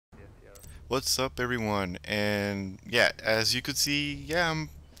What's up, everyone? And yeah, as you could see,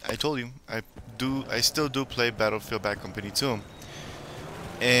 I told you, I still do play Battlefield Bad Company 2.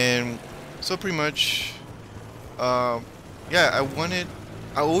 And so pretty much, um, yeah, I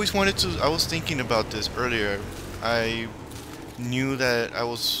always wanted to, I was thinking about this earlier. I knew that I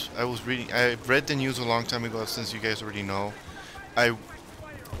was reading, I read the news a long time ago, since you guys already know. I,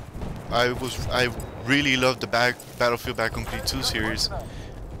 I really loved the Battlefield Bad Company 2 series.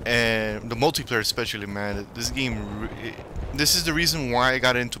 And the multiplayer especially, man. This is the reason why I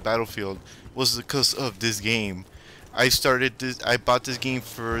got into Battlefield, was because of this game. I bought this game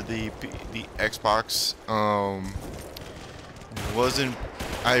for the Xbox. Wasn't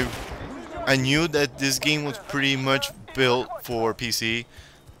I I knew that this game was pretty much built for PC,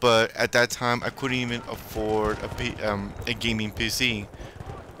 but at that time I couldn't even afford a gaming PC.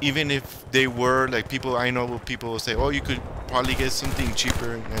 Even if they were like, people I know, people will say, oh, you could probably get something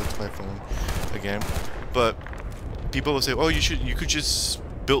cheaper. That's my phone again. But people will say, oh, you could just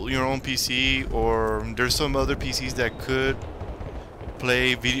build your own PC, or there's some other PCs that could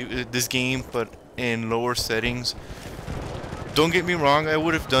play this game but in lower settings. Don't get me wrong, I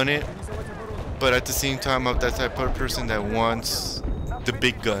would have done it, but at the same time, I'm that type of person that wants the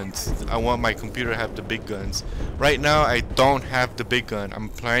big guns. I want my computer to have the big guns. Right now, I don't have the big gun. I'm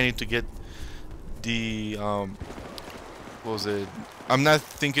planning to get the what was it? I'm not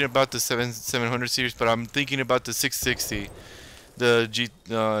thinking about the 700 series, but I'm thinking about the 660, the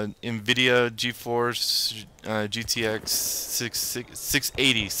Nvidia GeForce GTX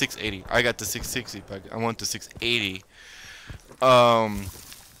 680. I got the 660, but I want the 680. Um,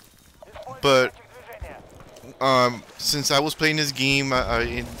 but since I was playing this game,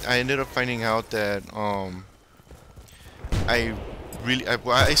 I ended up finding out that I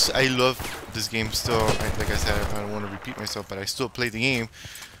I love this game still. Like I said, I don't want to repeat myself, but I still play the game.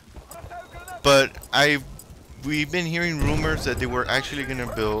 But we've been hearing rumors that they were actually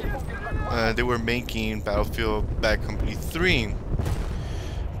gonna build, they were making Battlefield Bad Company 3.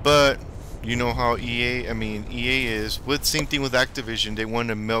 But you know how EA is. With same thing with Activision, they want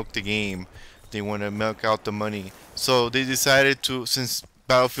to milk the game. They want to milk out the money. So they decided to, since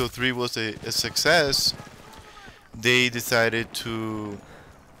Battlefield 3 was a success, they decided to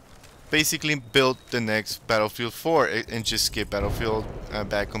basically build the next Battlefield 4 and just skip Battlefield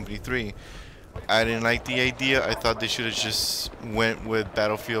Bad Company 3. I didn't like the idea. I thought they should have just went with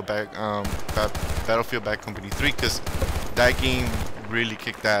Battlefield Bad Company 3, because that game really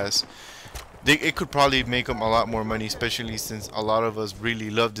kicked ass. It could probably make them a lot more money, especially since a lot of us really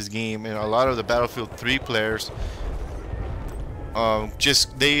love this game, and a lot of the Battlefield 3 players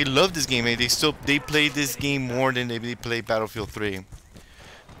just they love this game, and they play this game more than they play Battlefield 3.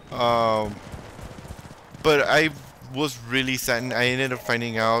 Um, but I was really sad. I ended up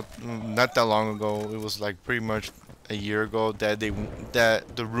finding out not that long ago. It was like pretty much a year ago that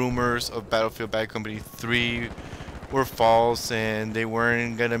the rumors of Battlefield Bad Company 3 were false, and they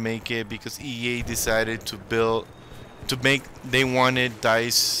weren't gonna make it because EA decided they wanted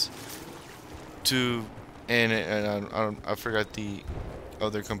DICE to, and I forgot the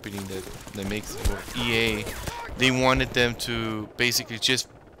other company that makes it, EA. They wanted them to basically just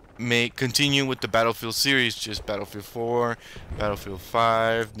continue with the Battlefield series, just Battlefield 4, Battlefield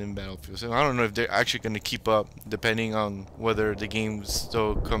 5, then Battlefield 7. I don't know if they're actually going to keep up, depending on whether the game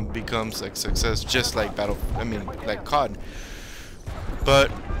still becomes like success, just like like COD. But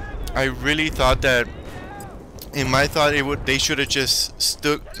I really thought that, in my thought, they should have just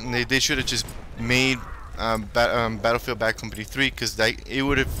stuck. They should have just made Battlefield Bad Company 3, because it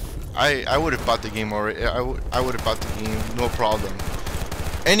would have. I would have bought the game already. I would have bought the game, no problem.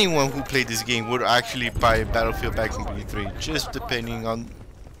 Anyone who played this game would actually buy Battlefield Bad Company 3, just depending on,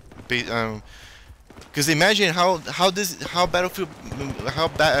 because imagine how Bad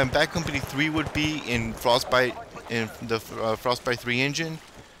Company 3 would be in Frostbite, in the Frostbite 3 engine.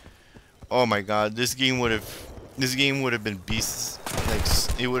 Oh my God, this game would have been beasts.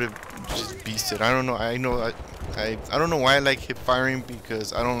 Like, it would have just beasted. I don't know. I don't know why I like hip firing,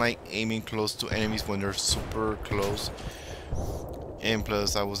 because I don't like aiming close to enemies when they're super close. And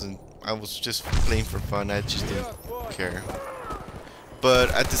plus, I was just playing for fun. I just didn't care.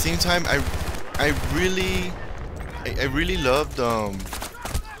 But at the same time, I really loved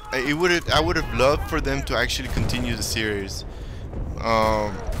I would have loved for them to actually continue the series.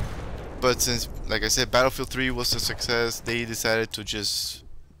 But since, like I said, Battlefield 3 was a success, they decided to just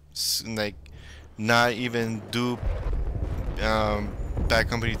like not even do Bad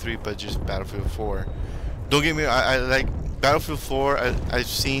Company 3, but just Battlefield 4. Don't get me, I like Battlefield 4. I've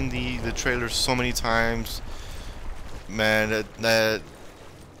seen the trailer so many times, man. That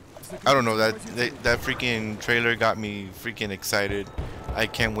I don't know, that freaking trailer got me freaking excited. I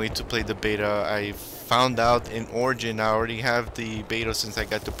can't wait to play the beta. I found out in Origin I already have the beta since I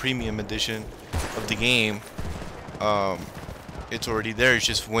got the premium edition of the game. It's already there. It's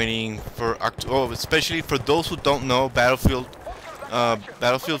just waiting for oh, especially for those who don't know, Battlefield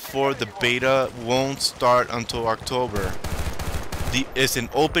 4, the beta won't start until October. It's an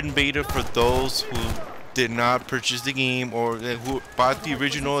open beta for those who did not purchase the game, or who bought the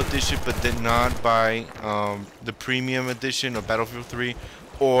original edition but did not buy the premium edition of Battlefield 3,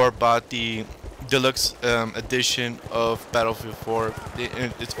 or bought the deluxe edition of Battlefield 4.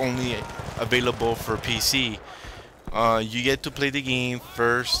 It's only available for PC. You get to play the game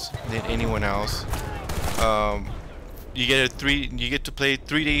first than anyone else. You get to play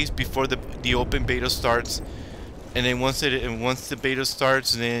 3 days before the open beta starts, and then once the beta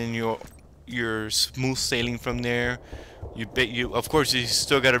starts, then you're smooth sailing from there. Of course you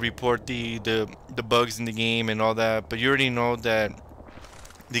still gotta report the bugs in the game and all that, but you already know that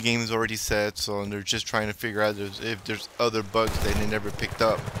the game is already set, so they're just trying to figure out if there's other bugs that they never picked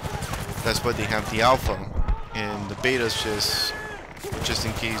up. That's why they have the alpha, and the beta is just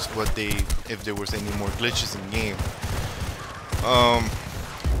in case if there was any more glitches in the game.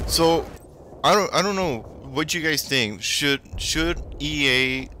 So I don't know what you guys think. Should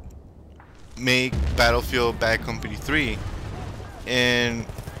EA make Battlefield Bad Company 3, and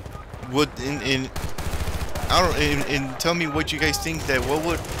would and tell me what you guys think, that what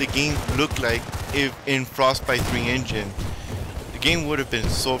would the game look like if in Frostbite 3 engine? The game would have been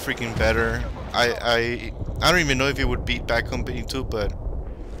so freaking better. I don't even know if it would beat Bad Company 2, but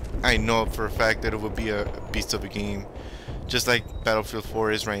I know for a fact that it would be a beast of a game, just like Battlefield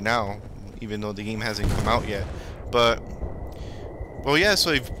 4 is right now, even though the game hasn't come out yet. But well, yeah,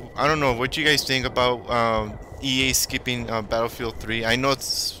 so I don't know what you guys think about EA skipping Battlefield 3. I know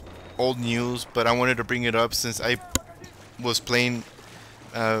it's old news, but I wanted to bring it up since I was playing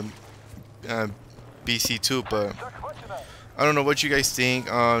BC2. But I don't know what you guys think.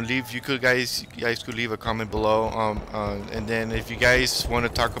 You guys could leave a comment below. And then if you guys want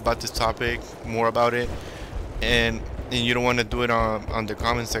to talk about this topic, more about it, and you don't want to do it on the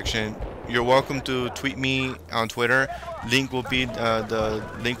comment section, you're welcome to tweet me on Twitter. Link will be the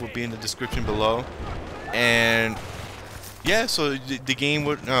link will be in the description below. And yeah, so the game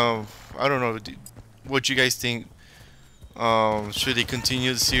would I don't know what you guys think. Should they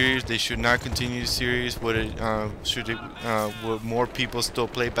continue the series? They should not continue the series. Would more people still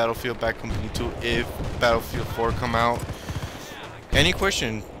play Battlefield Bad Company 2 if Battlefield 4 come out? Any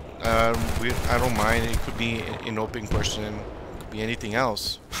question, I don't mind. It could be an open question. It could be anything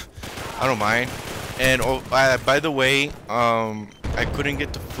else. I don't mind. And by the way, I couldn't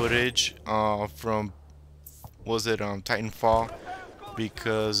get the footage from Titanfall,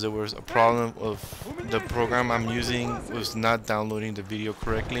 because there was a problem of the program I'm using was not downloading the video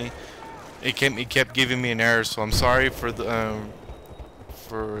correctly. It kept giving me an error, so I'm sorry for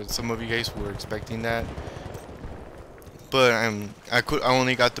some of you guys who were expecting that. But I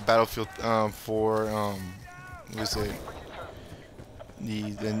only got the Battlefield 4 what is it,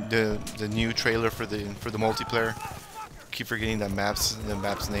 the new trailer for the multiplayer. Keep forgetting the map's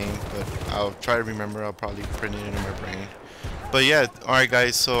name, but I'll try to remember. I'll probably print it in my brain. But yeah, alright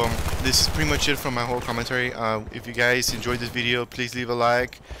guys, so this is pretty much it from my whole commentary. If you guys enjoyed this video, please leave a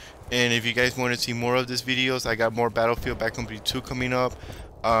like, and if you guys want to see more of these videos, I got more Battlefield Bad Company 2 coming up,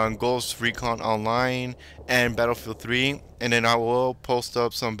 Ghost Recon Online, and Battlefield 3, and then I will post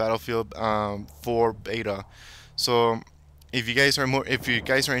up some Battlefield 4 beta. So if you guys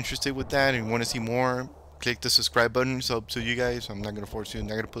are interested with that and want to see more, click the subscribe button. It's up to you guys. I'm not gonna force you. I'm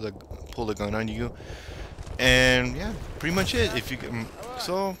not gonna pull a gun on you. And yeah, pretty much it.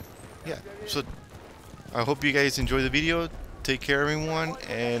 So I hope you guys enjoy the video. Take care, everyone,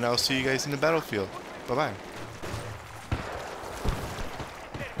 and I'll see you guys in the battlefield. Bye bye.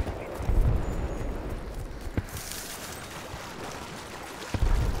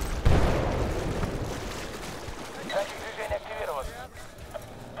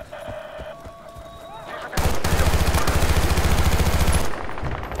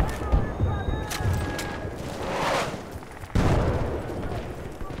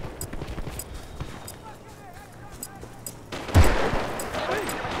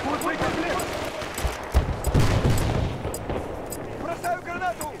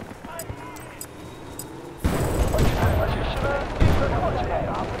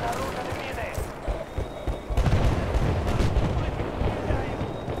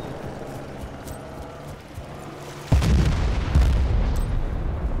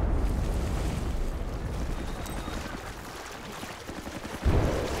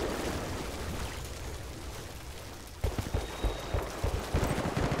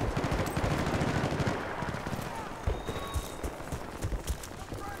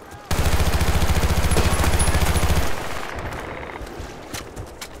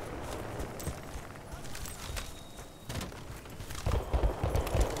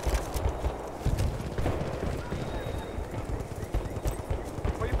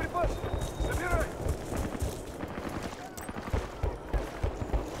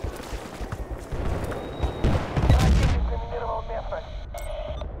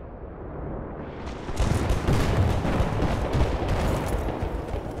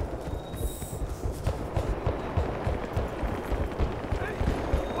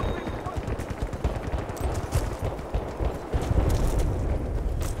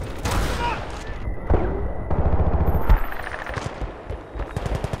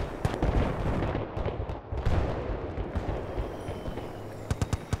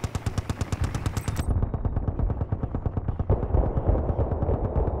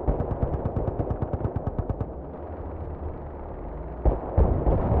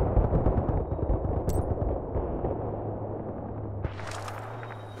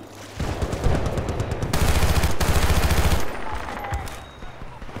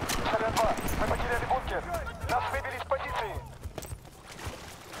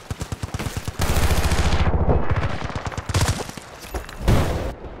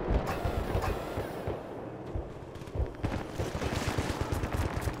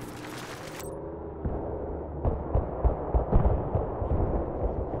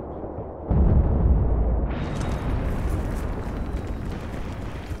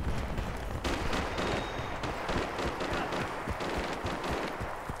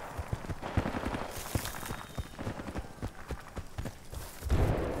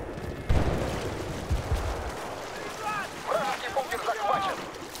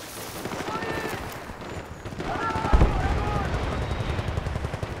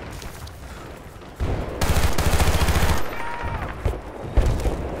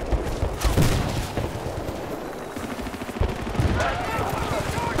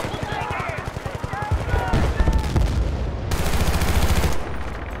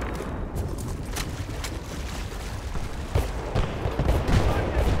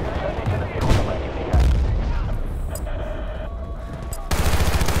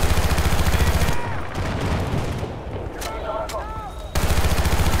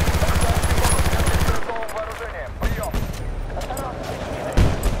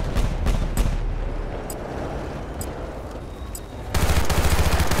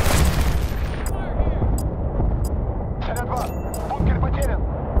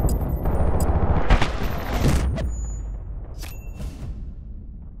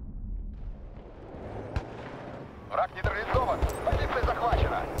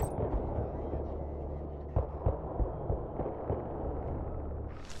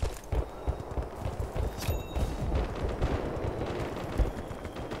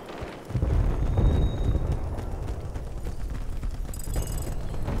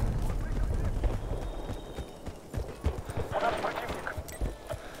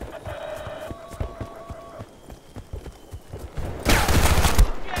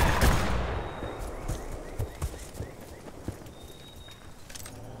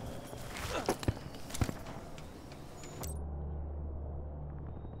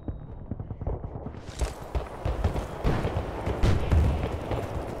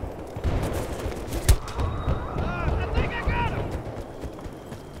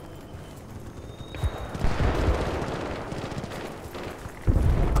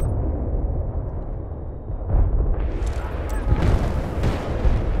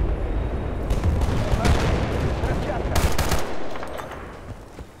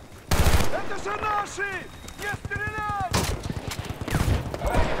 Это наши! Не стрелять!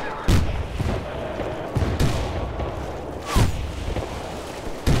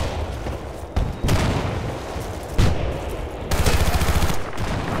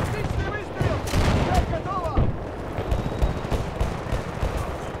 Отличный выстрел! Цель готова!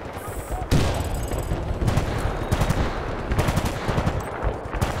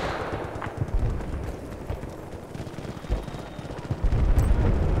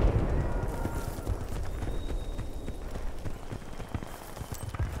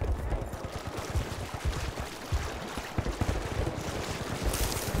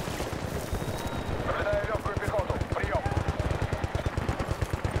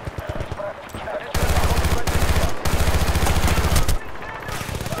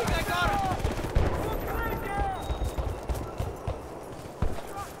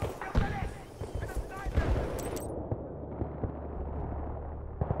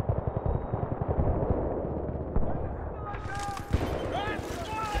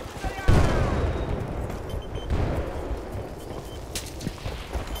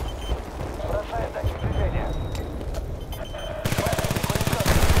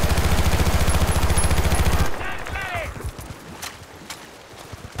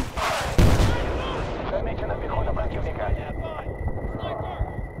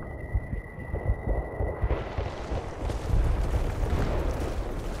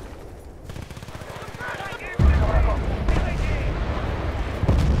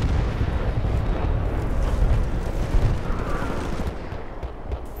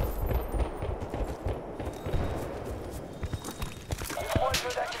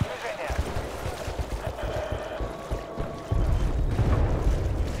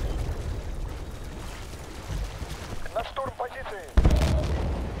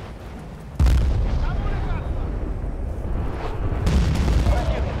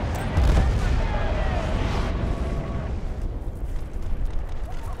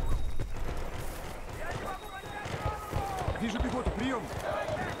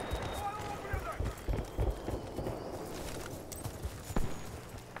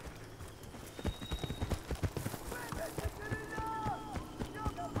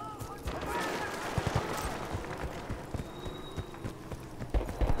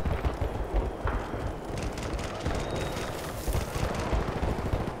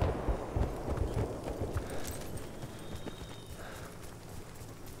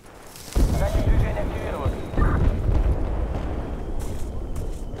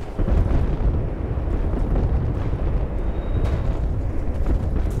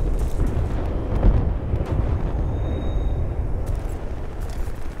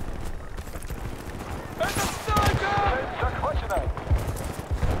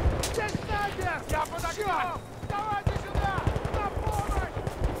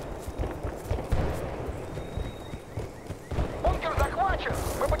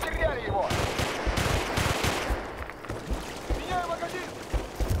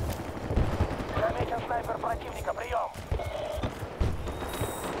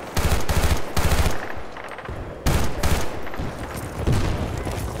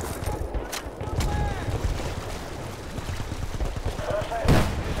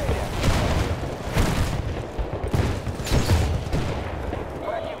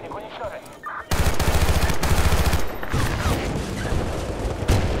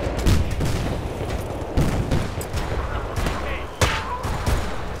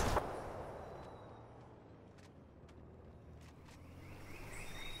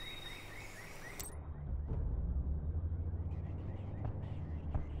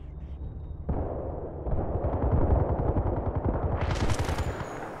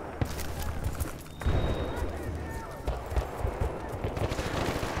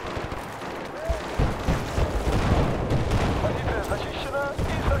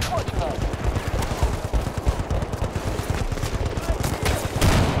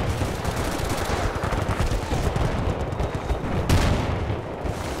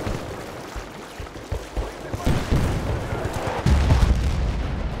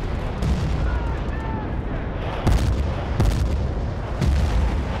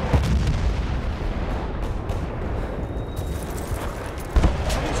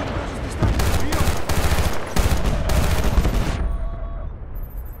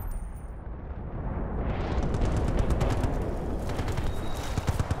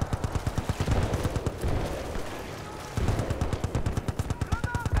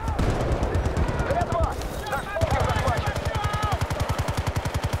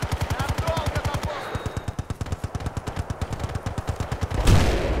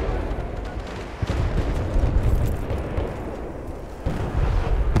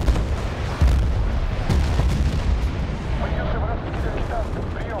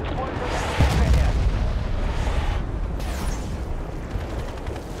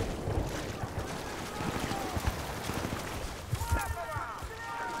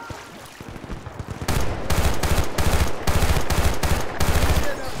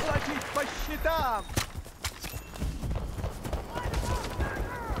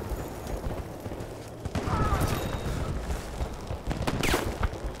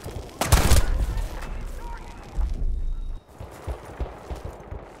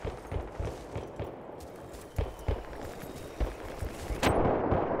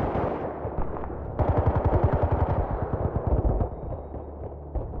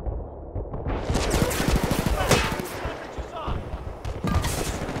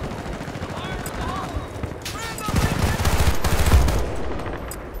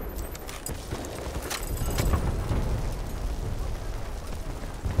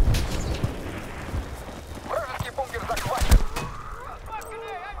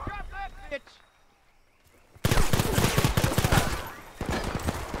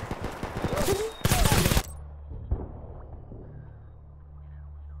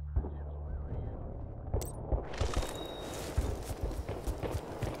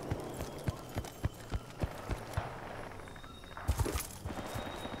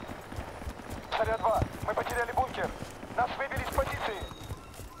 2. Мы потеряли бункер. Нас выбили с позиции.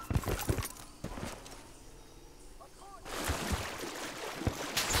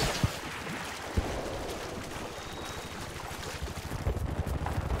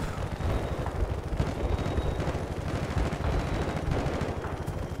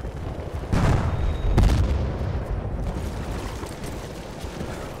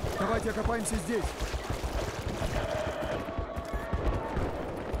 Давайте окопаемся здесь.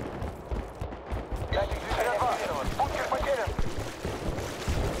 Датчик движения активирован. Бункер потерян.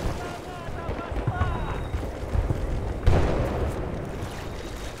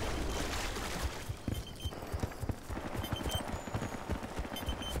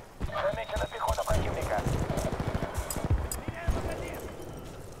 Замечена пехота противника.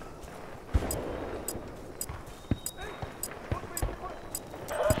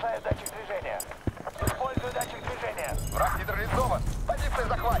 Бросаю датчик движения.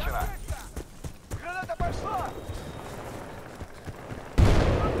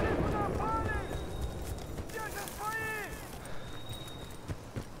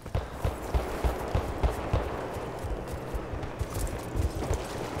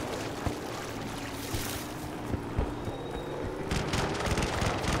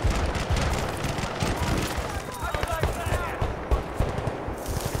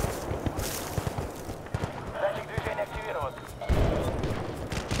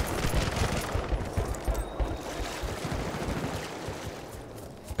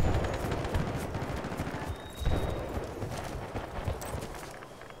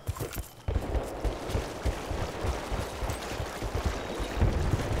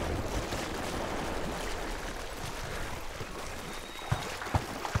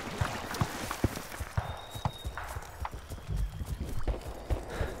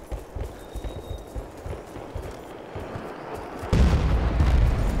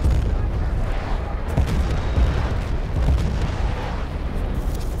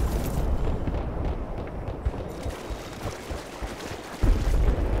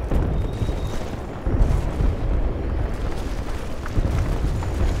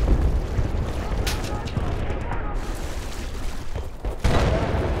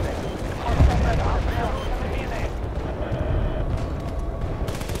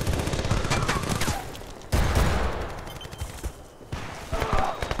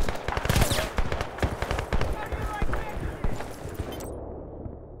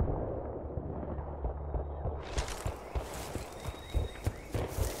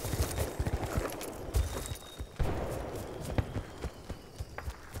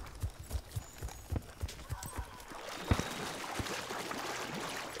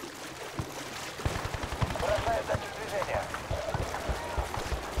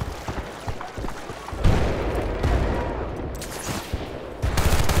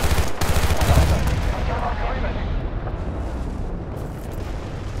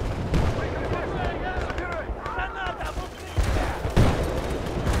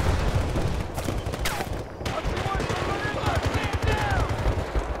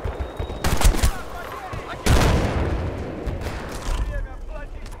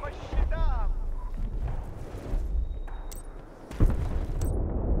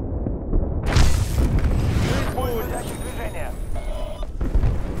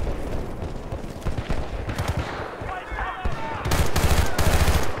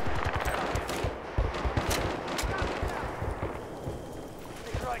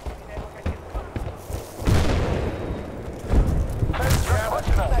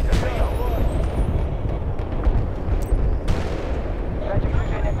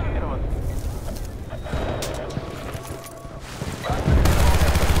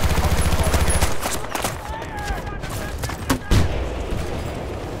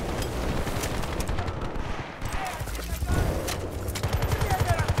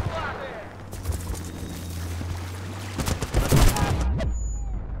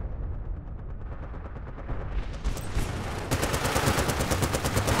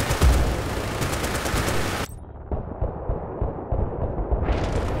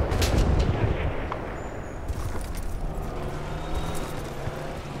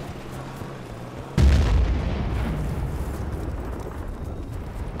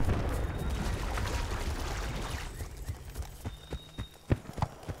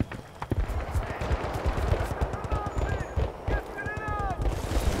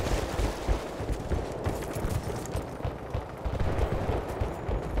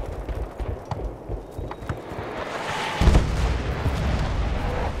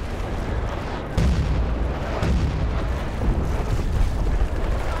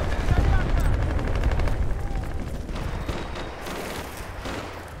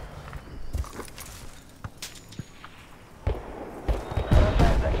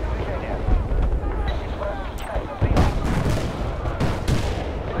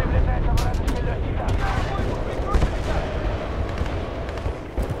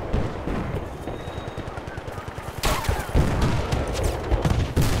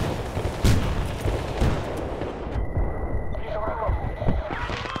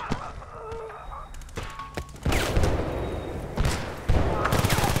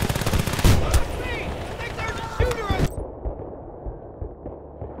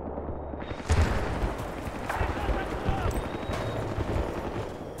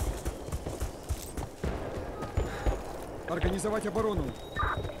 Организовать оборону.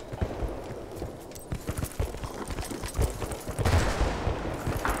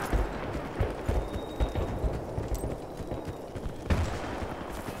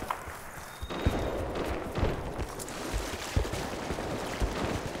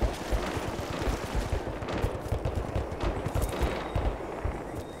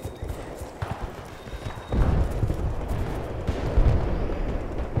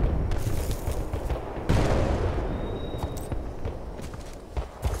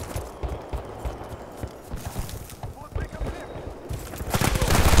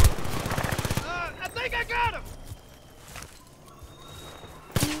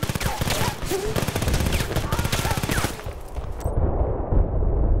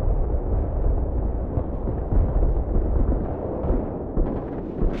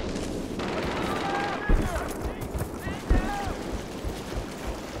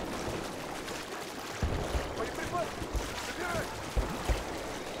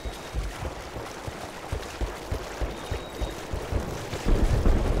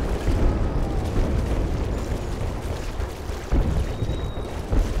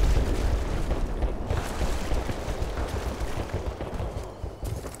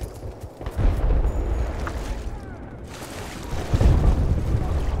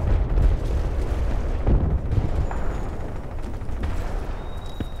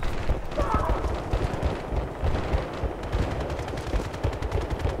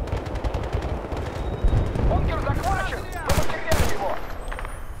 Бункер захвачен! Мы потеряли его!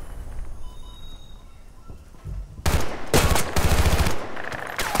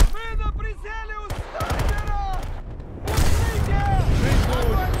 Мы на пределе у снайпера! Укрытие!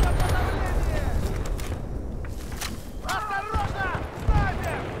 Огонь на подавление! Осторожно!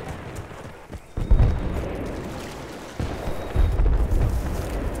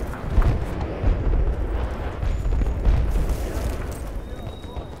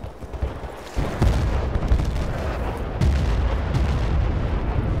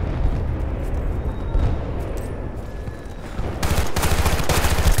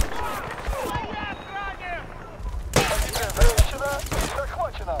 Снайпер! Позиция захвачена и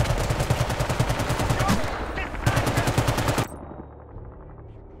захвачена!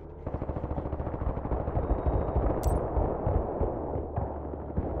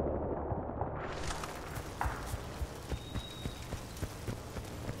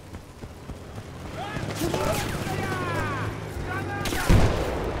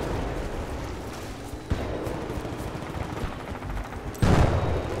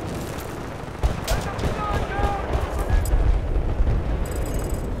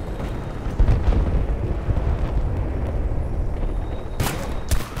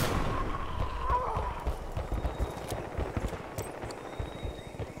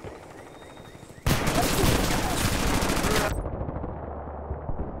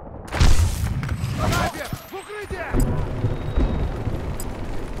 Снайпер! В укрытие!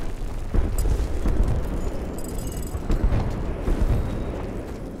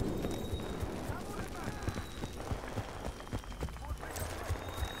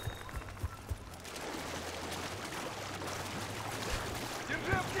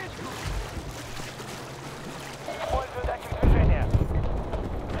 Держи аптечку! Используй датчик движения!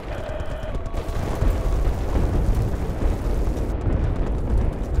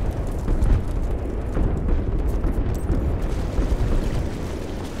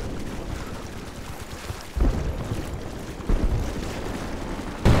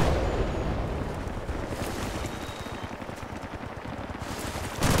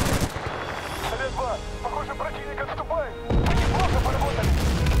 Совет-2! Похоже, противник отступает! Мы неплохо поработали!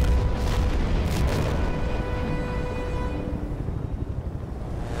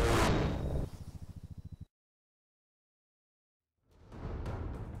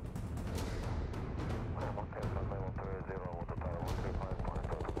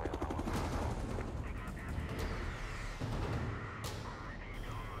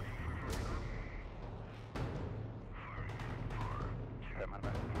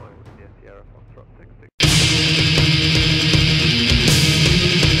 Sierra Foxtrot 660.